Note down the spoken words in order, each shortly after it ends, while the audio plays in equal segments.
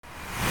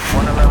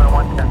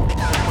Training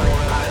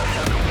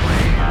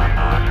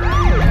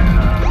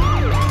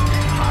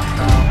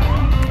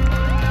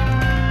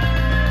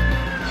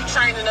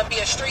to be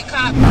a street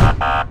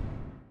cop.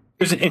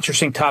 Here's an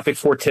interesting topic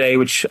for today,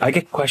 which I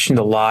get questioned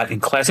a lot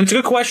in class. And it's a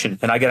good question.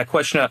 And I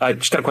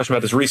just got a question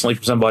about this recently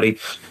from somebody,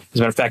 as a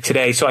matter of fact,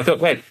 today. So I thought,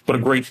 what a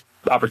great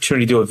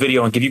opportunity to do a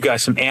video and give you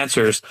guys some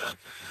answers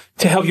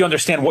to help you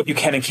understand what you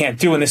can and can't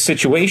do in this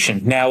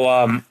situation.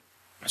 Now,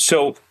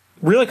 so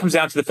really it comes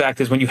down to the fact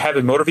is when you have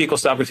a motor vehicle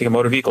stop, we take a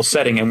motor vehicle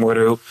setting and we're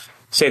to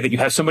say that you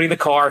have somebody in the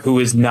car who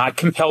is not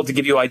compelled to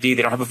give you ID.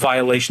 They don't have a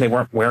violation. They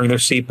weren't wearing their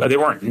they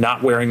weren't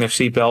not wearing their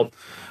seatbelt.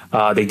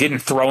 They didn't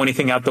throw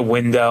anything out the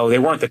window. They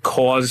weren't the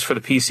cause for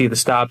the PC of the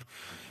stop.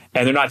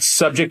 And they're not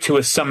subject to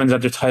a summons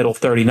under Title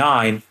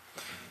 39.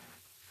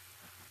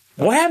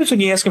 What happens when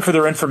you ask them for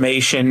their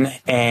information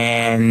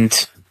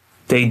and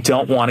they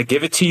don't want to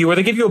give it to you, or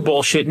they give you a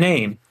bullshit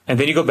name? And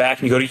then you go back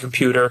and you go to your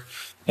computer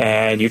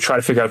and you try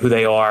to figure out who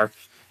they are,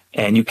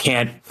 and you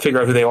can't figure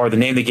out who they are. The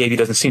name they gave you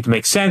doesn't seem to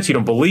make sense. You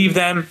don't believe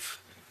them.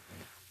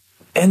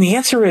 And the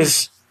answer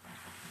is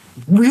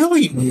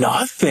really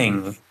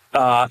nothing.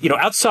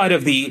 Outside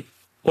of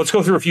let's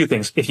go through a few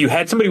things. If you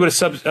had somebody who was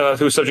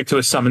subject to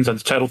a summons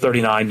under Title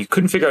 39, you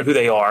couldn't figure out who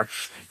they are,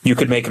 you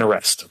could make an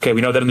arrest. Okay,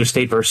 we know that under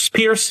State versus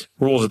Pierce,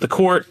 rules of the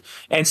court,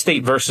 and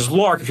State versus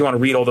Lark. If you want to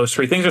read all those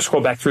three things, or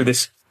scroll back through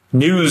this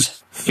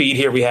news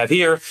feed we have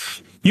here,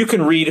 you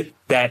can read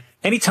that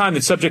anytime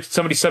that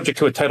somebody's subject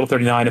to a Title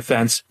 39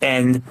 offense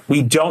and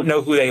we don't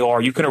know who they are,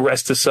 you can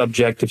arrest the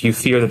subject if you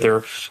fear that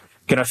they're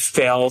going to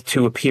fail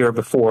to appear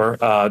before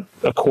a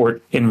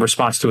court in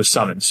response to a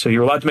summons. So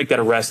you're allowed to make that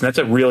arrest, and that's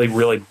a really,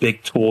 really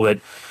big tool that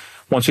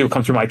once people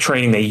come through my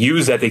training, they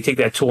use that. They take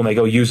that tool and they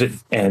go use it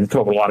and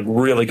throw up a lot of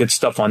really good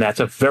stuff on that. It's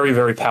a very,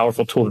 very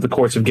powerful tool that the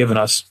courts have given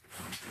us.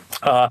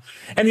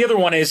 And the other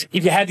one is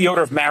if you had the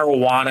odor of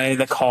marijuana in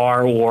the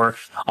car or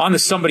on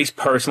somebody's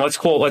person,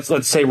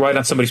 let's say right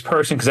on somebody's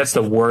person, because that's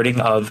the wording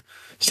of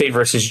State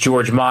versus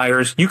George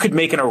Myers. You could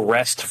make an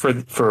arrest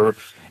for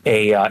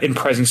a in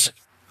presence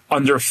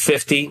under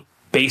 50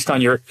 based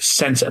on your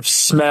sense of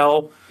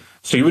smell.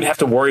 So you would have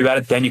to worry about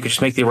it. Then you could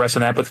just make the arrest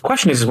on that. But the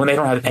question is when they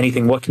don't have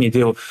anything, what can you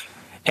do?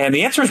 And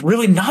the answer is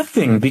really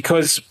nothing,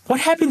 because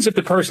what happens if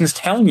the person's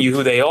telling you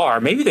who they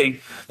are?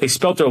 Maybe they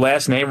spelt their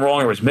last name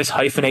wrong, or was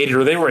mishyphenated,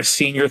 or they were a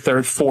senior,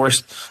 third,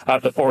 fourth,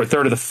 or a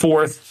third of the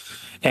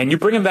fourth, and you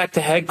bring them back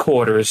to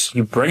headquarters.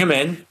 You bring them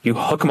in, you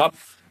hook them up,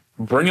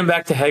 bring them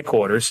back to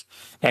headquarters,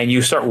 and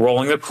you start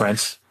rolling the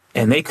prints,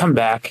 and they come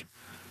back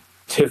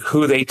to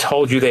who they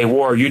told you they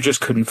were. You just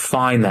couldn't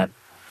find them.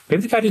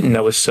 Maybe the guy didn't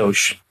know his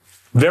SOCH.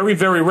 Very,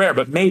 very rare,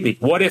 but maybe.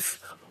 What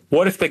if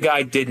the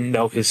guy didn't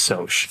know his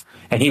SOCH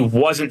and he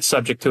wasn't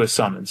subject to a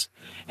summons,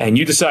 and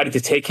you decided to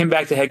take him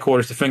back to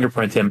headquarters to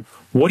fingerprint him?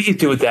 What do you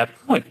do at that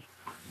point?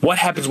 What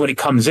happens when he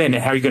comes in,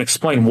 and how are you going to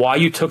explain why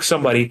you took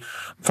somebody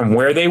from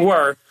where they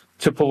were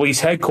to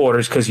police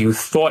headquarters because you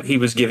thought he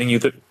was giving you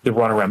the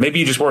runaround? Maybe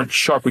you just weren't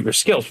sharp with your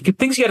skills.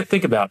 Things you got to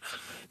think about.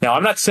 Now,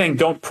 I'm not saying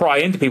don't pry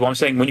into people. I'm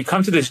saying when you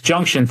come to this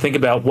junction, think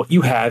about what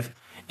you have,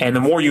 and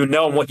the more you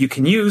know and what you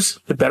can use,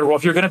 the better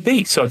off you're going to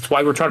be. So that's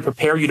why we're trying to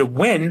prepare you to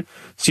win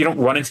so you don't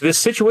run into this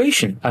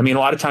situation. I mean, a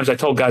lot of times I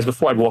told guys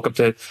before, I'd walk up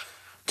to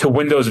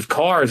windows of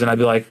cars and I'd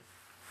be like,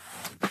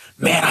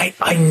 man,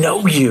 I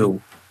know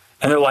you.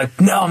 And they're like,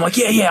 no. I'm like,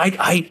 yeah.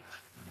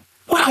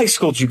 What high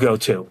school did you go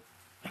to?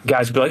 And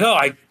guys would be like,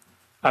 oh,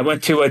 I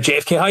went to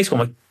JFK High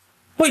School. I'm like,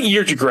 what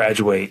year did you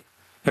graduate?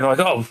 And they're like,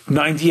 oh,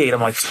 98.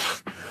 I'm like,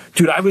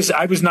 dude, I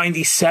was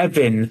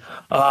 97.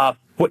 God,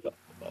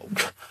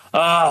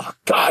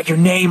 your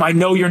name. I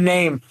know your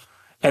name.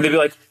 And they'd be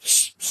like,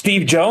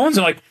 Steve Jones?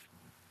 I'm like,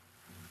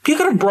 you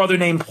got a brother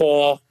named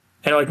Paul?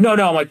 And they're like, no.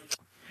 I'm like,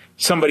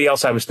 somebody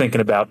else I was thinking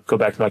about. Go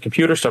back to my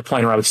computer, start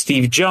playing around with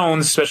Steve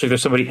Jones, especially if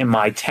there's somebody in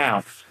my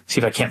town. See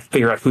if I can't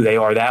figure out who they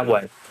are that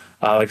way.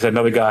 Like I said,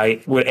 another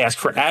guy would ask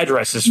for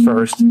addresses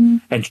first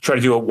and try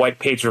to do a white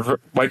page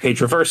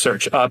reverse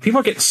search. People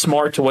are getting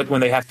smart to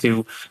when they have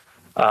to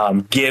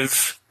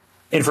give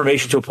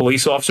information to a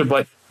police officer,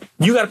 but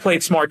you got to play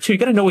it smart too. You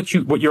got to know what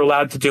you're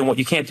allowed to do and what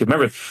you can't do.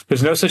 Remember,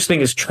 there's no such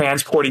thing as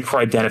transporting for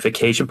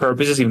identification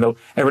purposes, even though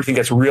everything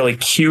that's really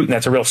cute and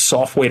that's a real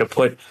soft way to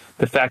put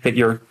the fact that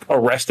you're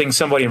arresting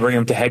somebody and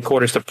bringing them to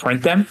headquarters to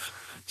print them.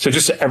 So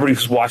just so everybody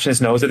who's watching this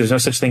knows that there's no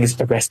such thing as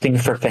arresting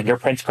for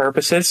fingerprints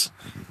purposes.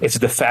 It's a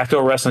de facto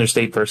arrest under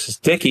State versus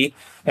Dickey.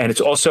 And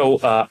it's also,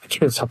 I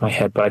can't remember the top of my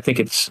head, but I think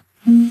it's,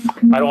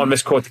 I don't want to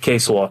misquote the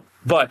case law,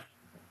 but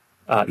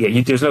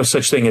there's no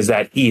such thing as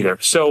that either.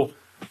 So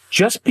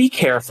just be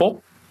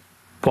careful,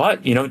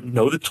 but,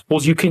 know the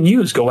tools you can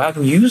use. Go out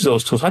and use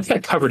those tools. I think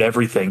I covered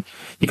everything.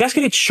 You guys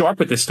got to get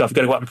sharp at this stuff. You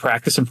got to go out and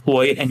practice,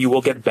 employ it, and you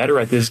will get better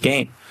at this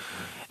game.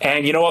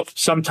 And you know what?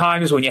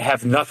 Sometimes when you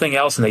have nothing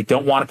else and they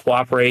don't want to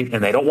cooperate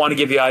and they don't want to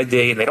give you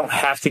ID and they don't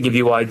have to give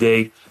you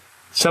ID,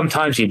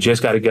 sometimes you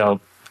just got to go,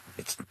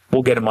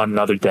 we'll get them on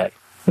another day.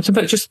 It's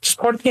just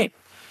part of the game.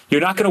 You're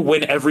not going to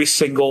win every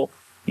single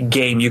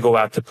game you go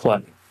out to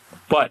play.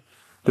 But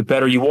the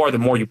better you are, the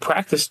more you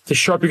practice, the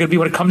sharper you're going to be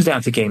when it comes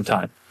down to game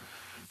time.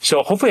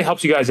 So hopefully it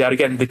helps you guys out.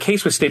 Again, the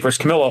case with State versus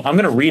Camillo, I'm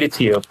going to read it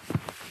to you.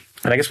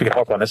 And I guess we can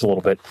talk on this a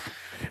little bit.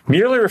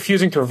 Merely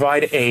refusing to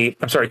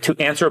to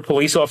answer a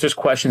police officer's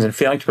questions and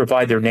failing to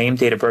provide their name,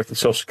 date of birth, and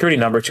social security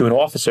number to an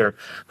officer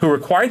who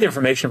required the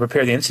information to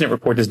prepare the incident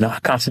report does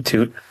not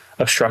constitute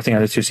obstructing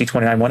under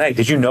 2C29-1A.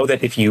 Did you know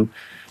that if you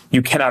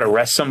cannot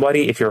arrest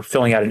somebody if you're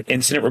filling out an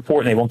incident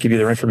report and they won't give you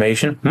their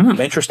information?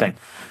 Interesting.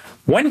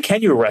 When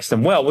can you arrest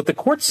them? Well, what the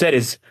court said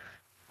is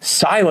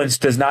silence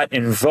does not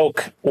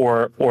invoke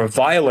or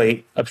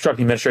violate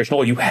obstructing administration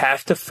law. You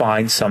have to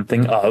find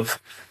something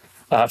of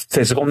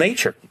physical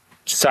nature.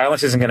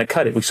 Silence isn't going to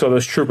cut it. We saw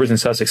those troopers in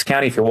Sussex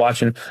County. If you're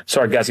watching,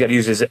 sorry guys, I got to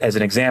use this as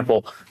an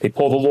example. They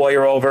pull the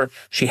lawyer over.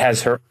 She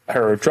has her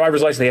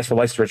driver's license. They ask for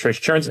license, registration,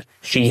 insurance.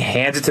 She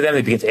hands it to them.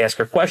 They begin to ask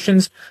her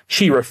questions.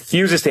 She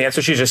refuses to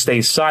answer. She just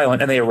stays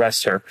silent, and they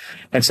arrest her.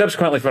 And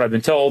subsequently, from what I've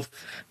been told,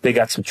 they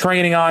got some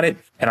training on it,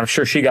 and I'm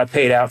sure she got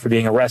paid out for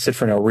being arrested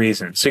for no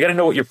reason. So you got to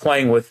know what you're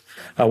playing with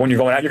when you're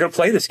going out. You're going to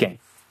play this game.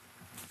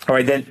 All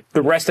right, then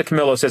the rest of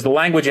Camillo says the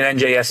language in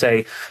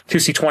NJSA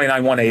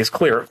 2C29-1A is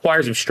clear. It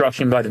requires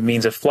obstruction by the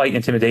means of flight,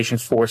 intimidation,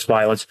 force,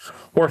 violence,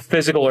 or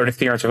physical or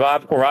interference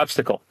or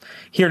obstacle.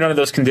 Here, none of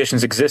those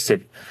conditions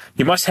existed.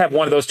 You must have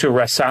one of those to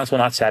arrest. Silence will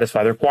not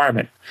satisfy the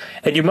requirement.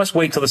 And you must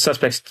wait till the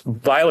suspect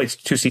violates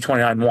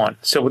 2C29-1.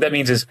 So what that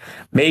means is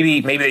maybe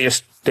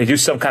they do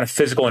some kind of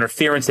physical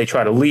interference. They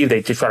try to leave.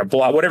 They try to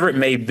block, whatever it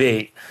may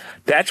be.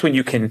 That's when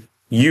you can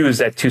use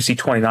that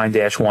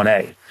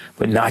 2C29-1A,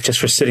 but not just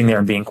for sitting there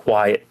and being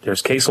quiet.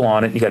 There's case law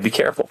on it. You got to be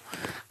careful.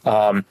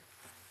 So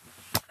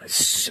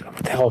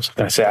what the hell was I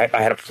going to say?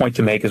 I had a point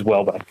to make as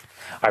well, but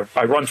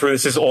I run through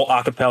this. This is all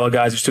a cappella,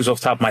 guys. It's just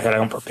off the top of my head. I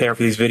don't prepare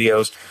for these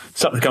videos.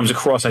 Something comes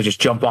across, I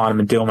just jump on them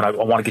and do them, and I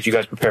want to get you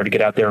guys prepared to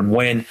get out there and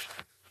win.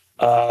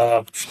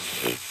 Man,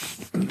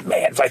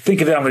 if I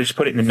think of it, I'm going to just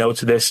put it in the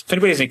notes of this. If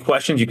anybody has any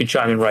questions, you can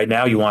chime in right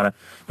now. You want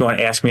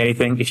to ask me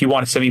anything. If you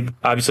want to send me,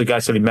 obviously,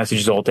 guys, send me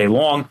messages all day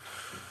long.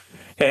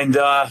 And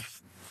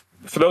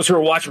for those who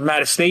are watching from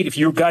out of state, if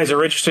you guys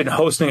are interested in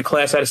hosting a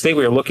class out of state,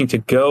 we are looking to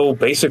go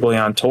basically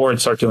on tour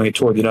and start doing a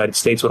tour of the United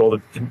States with all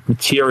the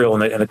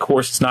material. And the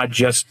course, it's not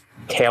just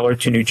tailored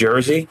to New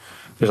Jersey.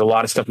 There's a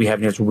lot of stuff we have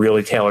in here that's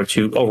really tailored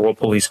to overall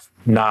police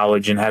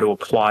knowledge and how to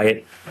apply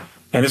it.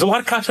 And there's a lot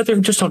of cops out there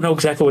who just don't know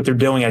exactly what they're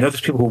doing. I know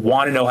there's people who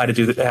want to know how to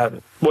do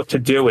what to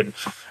do and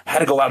how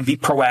to go out and be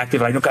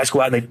proactive. I know guys go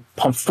out and they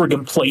pump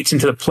friggin' plates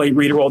into the plate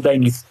reader all day,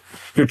 and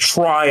you're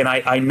trying.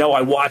 I know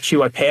I watch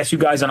you. I pass you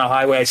guys on a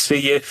highway. I see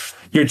you.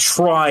 You're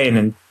trying,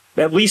 and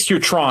at least you're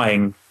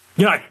trying.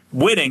 You're not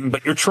winning,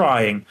 but you're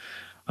trying.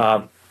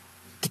 The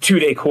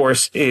 2-day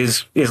course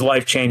is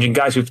life-changing.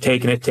 Guys who've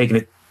taken it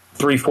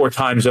 3-4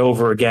 times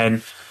over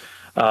again,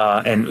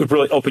 and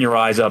really open your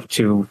eyes up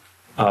to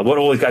what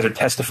all these guys are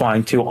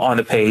testifying to on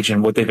the page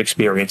and what they've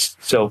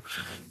experienced. So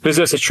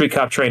visit us at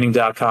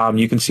streetcoptraining.com.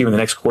 You can see when the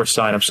next course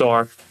signups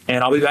are.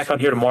 And I'll be back on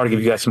here tomorrow to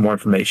give you guys some more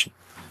information.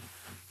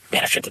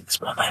 Man, I should have done this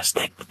one last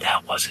thing. What the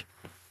hell was it?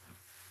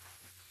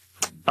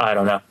 I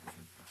don't know.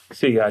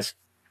 See you guys.